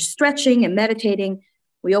 after we finish stretching and meditating,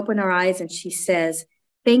 we open our eyes and she says,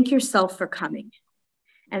 thank yourself for coming.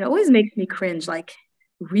 And it always makes me cringe, like,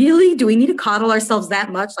 really? Do we need to coddle ourselves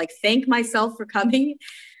that much? Like, thank myself for coming?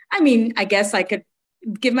 I mean, I guess I could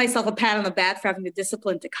give myself a pat on the back for having the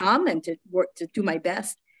discipline to come and to work, to do my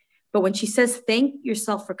best. But when she says, thank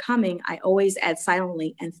yourself for coming, I always add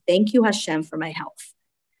silently, and thank you, Hashem, for my health.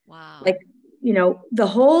 Wow. Like, you know, the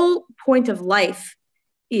whole point of life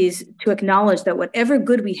is to acknowledge that whatever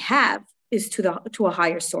good we have is to a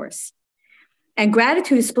higher source. And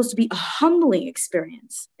gratitude is supposed to be a humbling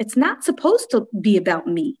experience. It's not supposed to be about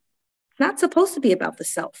me. It's not supposed to be about the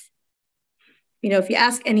self. You know, if you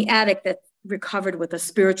ask any addict that recovered with a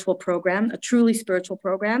spiritual program, a truly spiritual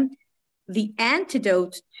program, the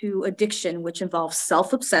antidote to addiction, which involves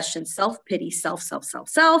self-obsession, self-pity, self,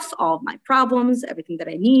 all of my problems, everything that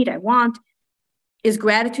I need, I want, is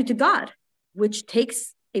gratitude to God, which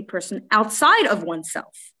takes a person outside of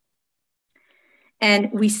oneself.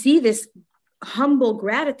 And we see this humble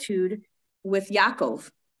gratitude with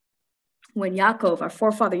Yaakov. When Yaakov, our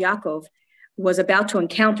forefather Yaakov, was about to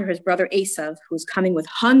encounter his brother Esav, who was coming with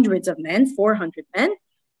hundreds of men, 400 men,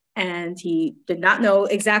 and he did not know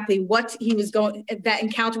exactly what that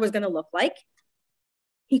encounter was going to look like.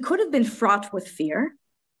 He could have been fraught with fear.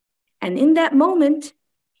 And in that moment,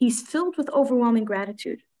 he's filled with overwhelming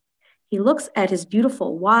gratitude. He looks at his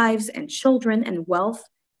beautiful wives and children and wealth,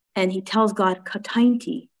 and he tells God,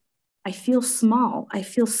 Katainti, I feel small. I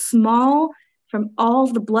feel small from all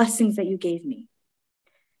the blessings that you gave me.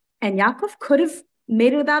 And Yaakov could have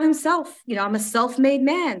made it without himself. You know, I'm a self-made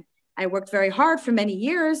man. I worked very hard for many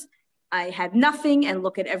years. I had nothing, and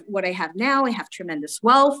look at what I have now. I have tremendous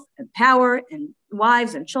wealth and power and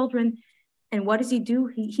wives and children. And what does he do?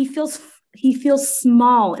 He feels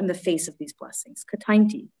small in the face of these blessings.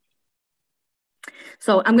 Katainti.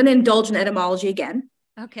 So I'm going to indulge in etymology again.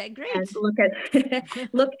 Okay, great. And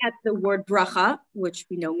look at the word bracha, which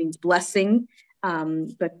we know means blessing,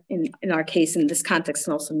 but in our case, in this context,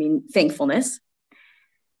 can also mean thankfulness.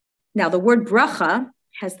 Now, the word bracha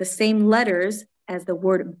has the same letters as the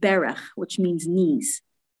word berech, which means knees.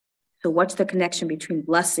 So what's the connection between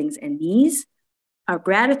blessings and knees? Our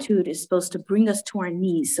gratitude is supposed to bring us to our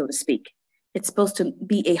knees, so to speak. It's supposed to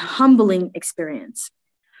be a humbling experience.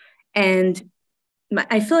 And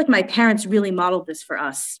I feel like my parents really modeled this for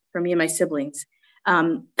us, for me and my siblings.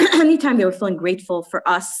 Anytime they were feeling grateful for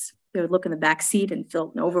us, they would look in the back seat and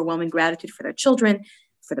feel an overwhelming gratitude for their children,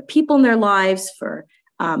 for the people in their lives, for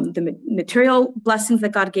the material blessings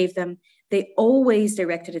that God gave them, they always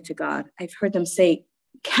directed it to God. I've heard them say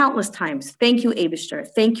countless times, thank you, Eibishter,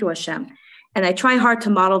 thank you, Hashem. And I try hard to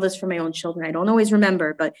model this for my own children. I don't always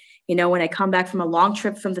remember, but when I come back from a long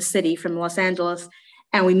trip from the city, from Los Angeles,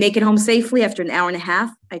 and we make it home safely after an hour and a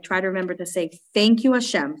half, I try to remember to say, thank you,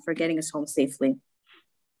 Hashem, for getting us home safely.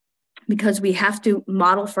 Because we have to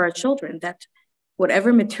model for our children that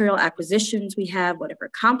whatever material acquisitions we have, whatever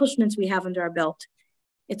accomplishments we have under our belt,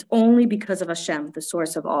 it's only because of Hashem, the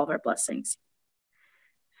source of all of our blessings.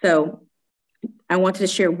 So I wanted to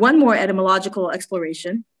share one more etymological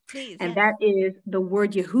exploration. Please, and yes. That is the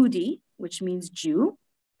word Yehudi, which means Jew,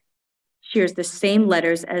 shares the same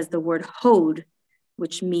letters as the word Hod,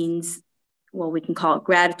 which means, well, we can call it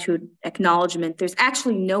gratitude, acknowledgement. There's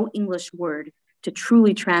actually no English word to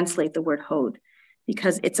truly translate the word Hod,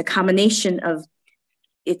 because it's a combination of,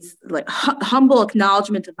 it's like humble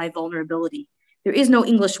acknowledgement of my vulnerability. There is no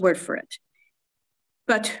English word for it.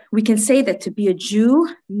 But we can say that to be a Jew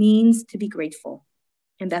means to be grateful.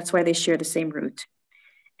 And that's why they share the same root.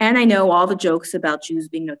 And I know all the jokes about Jews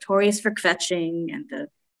being notorious for kvetching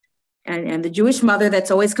and the Jewish mother that's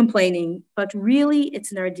always complaining, but really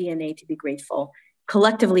it's in our DNA to be grateful.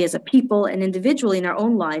 Collectively as a people and individually in our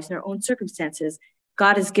own lives, in our own circumstances,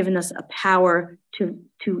 God has given us a power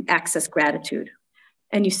to access gratitude.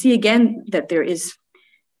 And you see again that there is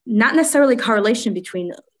not necessarily correlation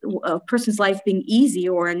between a person's life being easy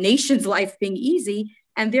or a nation's life being easy,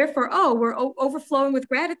 and therefore, we're overflowing with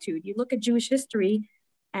gratitude. You look at Jewish history,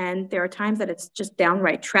 and there are times that it's just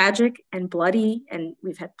downright tragic and bloody, and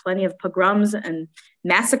we've had plenty of pogroms and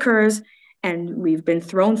massacres, and we've been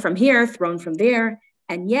thrown from here, thrown from there,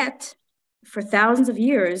 and yet, for thousands of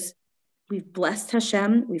years, we've blessed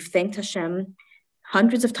Hashem, we've thanked Hashem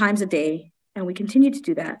hundreds of times a day, and we continue to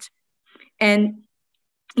do that. And,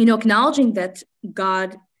 acknowledging that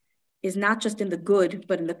God is not just in the good,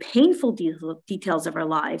 but in the painful details of our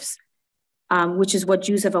lives, which is what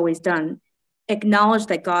Jews have always done. Acknowledge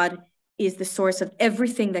that God is the source of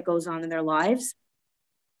everything that goes on in their lives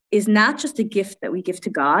is not just a gift that we give to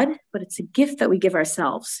God, but it's a gift that we give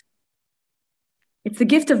ourselves. It's the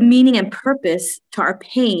gift of meaning and purpose to our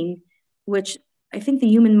pain, which I think the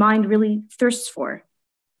human mind really thirsts for.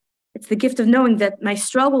 It's the gift of knowing that my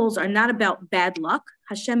struggles are not about bad luck.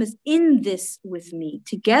 Hashem is in this with me,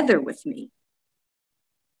 together with me.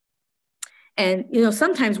 And,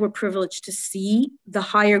 sometimes we're privileged to see the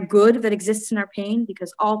higher good that exists in our pain,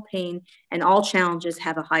 because all pain and all challenges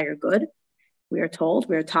have a higher good. We are told,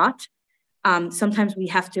 we are taught. Sometimes we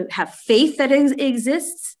have to have faith that it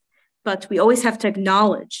exists, but we always have to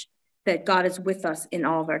acknowledge that God is with us in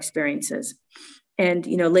all of our experiences. And,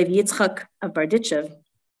 Levi Yitzchak of Berditchev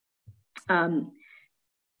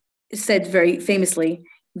said very famously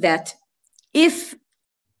that if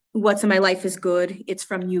what's in my life is good, it's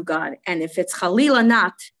from you, God. And if it's Chalila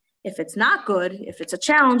not, if it's not good, if it's a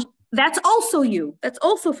challenge, that's also you. That's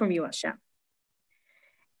also from you, Hashem.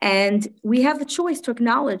 And we have the choice to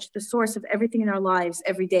acknowledge the source of everything in our lives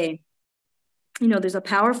every day. There's a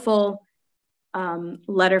powerful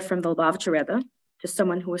letter from the Lubavitcher Rebbe to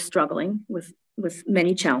someone who was struggling with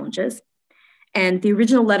many challenges. And the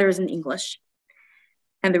original letter is in English.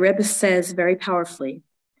 And the Rebbe says very powerfully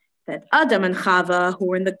that Adam and Chava, who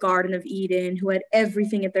were in the Garden of Eden, who had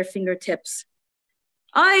everything at their fingertips,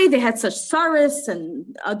 they had such sorrows,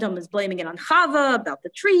 and Adam is blaming it on Chava about the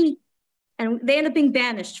tree. And they end up being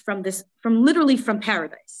banished from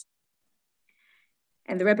paradise.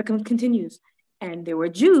 And the Rebbe continues, and there were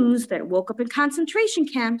Jews that woke up in concentration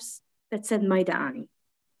camps that said Maida'ani,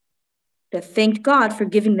 that thanked God for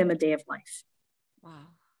giving them a day of life. Wow.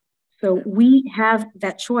 So we have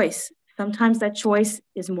that choice. Sometimes that choice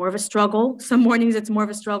is more of a struggle. Some mornings it's more of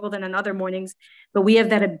a struggle than on other mornings, but we have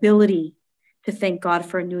that ability to thank God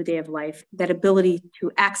for a new day of life, that ability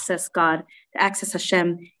to access God, to access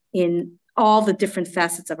Hashem in all the different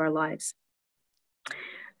facets of our lives.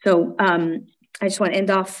 So I just want to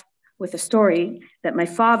end off with a story that my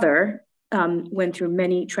father went through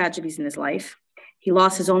many tragedies in his life. He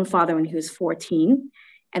lost his own father when he was 14,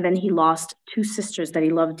 and then he lost two sisters that he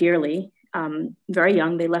loved dearly. Very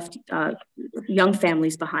young, they left young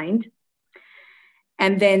families behind.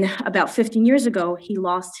 And then about 15 years ago, he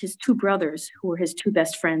lost his two brothers, who were his two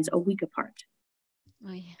best friends, a week apart.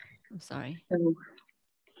 Oh, yeah. I'm sorry. So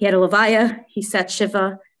he had a levaya, he sat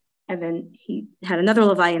Shiva, and then he had another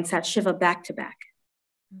levaya and sat Shiva back to back.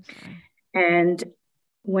 I'm sorry. And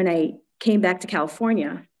when I came back to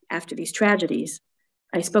California after these tragedies,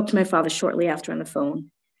 I spoke to my father shortly after on the phone.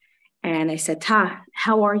 And I said, Ta,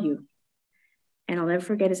 how are you? And I'll never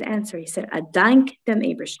forget his answer. He said, Adank dem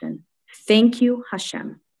Eberstein. Thank you,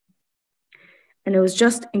 Hashem. And it was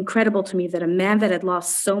just incredible to me that a man that had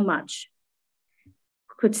lost so much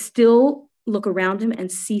could still look around him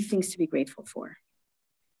and see things to be grateful for.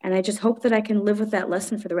 And I just hope that I can live with that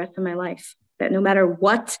lesson for the rest of my life, that no matter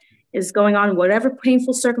what is going on, whatever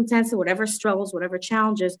painful circumstances, whatever struggles, whatever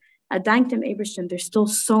challenges, Dank dem Ebersten, there's still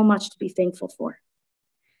so much to be thankful for.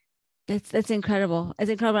 That's incredible. It's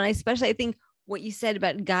incredible. And especially, I think what you said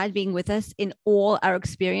about God being with us in all our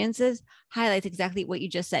experiences highlights exactly what you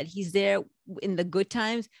just said. He's there in the good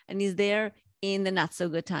times and he's there in the not so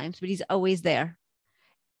good times, but he's always there.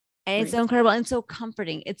 And it's so incredible and so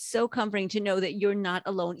comforting. It's so comforting to know that you're not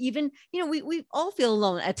alone. Even, we all feel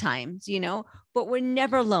alone at times, but we're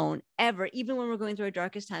never alone ever. Even when we're going through our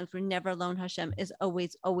darkest times, we're never alone. Hashem is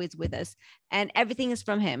always, always with us. And everything is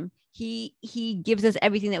from him. He gives us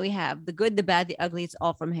everything that we have, the good, the bad, the ugly. It's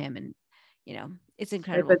all from him. And, it's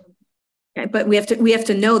incredible. But we have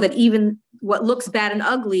to know that even what looks bad and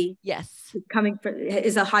ugly, yes,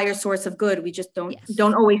 is a higher source of good. We just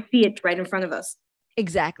don't always see it right in front of us.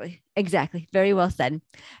 Exactly. Very well said.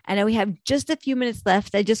 I know we have just a few minutes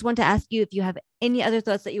left. I just want to ask you if you have any other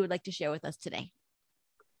thoughts that you would like to share with us today.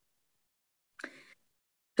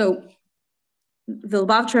 So the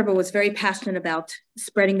Lubavitcher Rebbe was very passionate about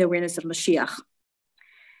spreading the awareness of Mashiach.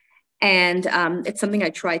 And it's something I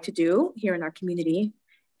try to do here in our community.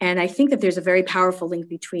 And I think that there's a very powerful link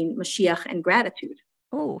between Mashiach and gratitude.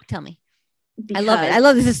 Oh, tell me. I love it. I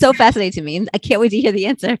love this. It's so fascinating to me. I can't wait to hear the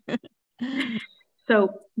answer.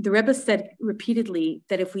 So the Rebbe said repeatedly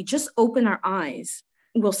that if we just open our eyes,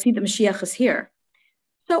 we'll see that Mashiach is here.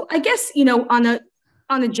 So I guess, on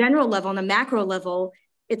a general level, on a macro level,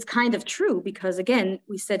 it's kind of true because, again,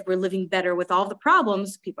 we said we're living better with all the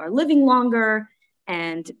problems. People are living longer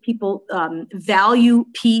and people value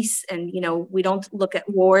peace. And, we don't look at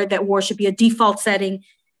war, that war should be a default setting.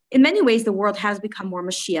 In many ways, the world has become more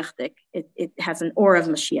Mashiach-ic. It has an aura of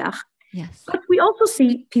Mashiach. Yes. But we also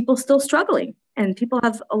see people still struggling. And people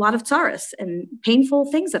have a lot of tsaras and painful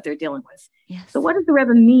things that they're dealing with. Yes. So what does the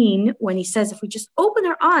Rebbe mean when he says, if we just open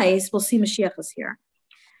our eyes, we'll see Mashiach is here?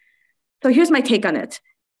 So here's my take on it.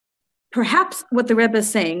 Perhaps what the Rebbe is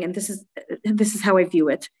saying, and this is how I view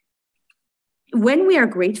it, when we are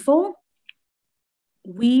grateful,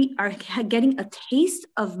 we are getting a taste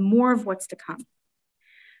of more of what's to come.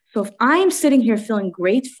 So if I'm sitting here feeling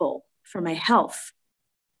grateful for my health,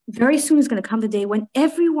 very soon is going to come the day when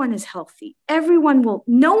everyone is healthy.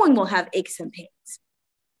 No one will have aches and pains.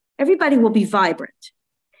 Everybody will be vibrant.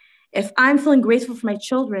 If I'm feeling grateful for my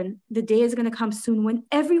children, the day is going to come soon when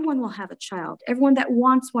everyone will have a child. Everyone that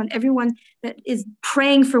wants one, everyone that is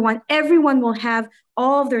praying for one, everyone will have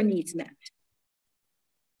all of their needs met.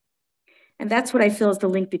 And that's what I feel is the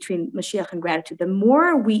link between Mashiach and gratitude. The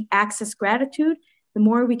more we access gratitude, the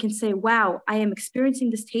more we can say, wow, I am experiencing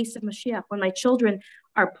this taste of Mashiach. When my children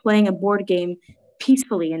are playing a board game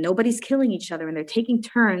peacefully and nobody's killing each other and they're taking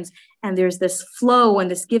turns and there's this flow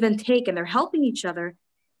and this give and take and they're helping each other,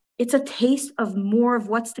 it's a taste of more of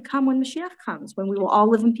what's to come when Mashiach comes, when we will all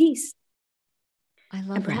live in peace. I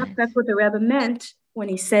love and perhaps that's what the Rebbe meant when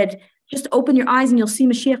he said, just open your eyes and you'll see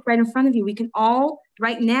Mashiach right in front of you. We can all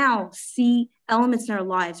right now see elements in our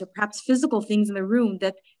lives or perhaps physical things in the room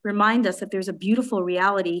that remind us that there's a beautiful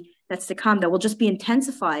reality that's to come that will just be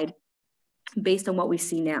intensified based on what we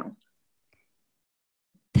see now.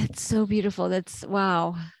 That's so beautiful. That's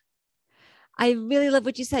wow. I really love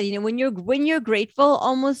what you said. When you're grateful,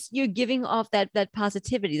 almost you're giving off that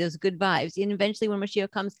positivity, those good vibes. And eventually when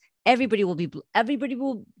Mashiach comes, everybody will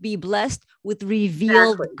be blessed with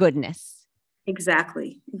revealed goodness.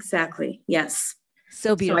 Exactly. Yes.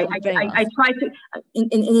 So beautiful. So I try to,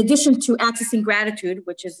 in addition to accessing gratitude,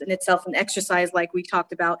 which is in itself an exercise like we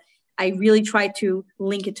talked about, I really try to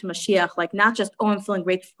link it to Mashiach, like not just, I'm feeling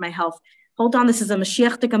grateful for my health. Hold on, this is a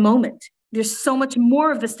Mashiach-tic moment. There's so much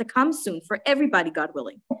more of this to come soon for everybody, God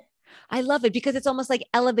willing. I love it because it's almost like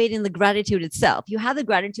elevating the gratitude itself. You have the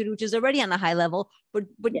gratitude, which is already on a high level, but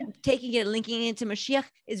taking it, linking it to Mashiach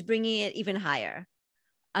is bringing it even higher.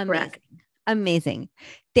 Amazing. Correct. Amazing.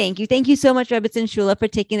 Thank you. Thank you so much, Rebbetzin Shula, for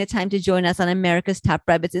taking the time to join us on America's Top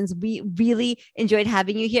Rebbetzins. We really enjoyed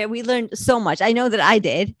having you here. We learned so much. I know that I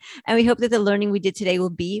did. And we hope that the learning we did today will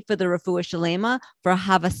be for the Refuah Shalema, for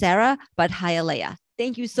Hava Sarah, but Hayaleah.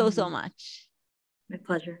 Thank you so much. My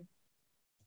pleasure.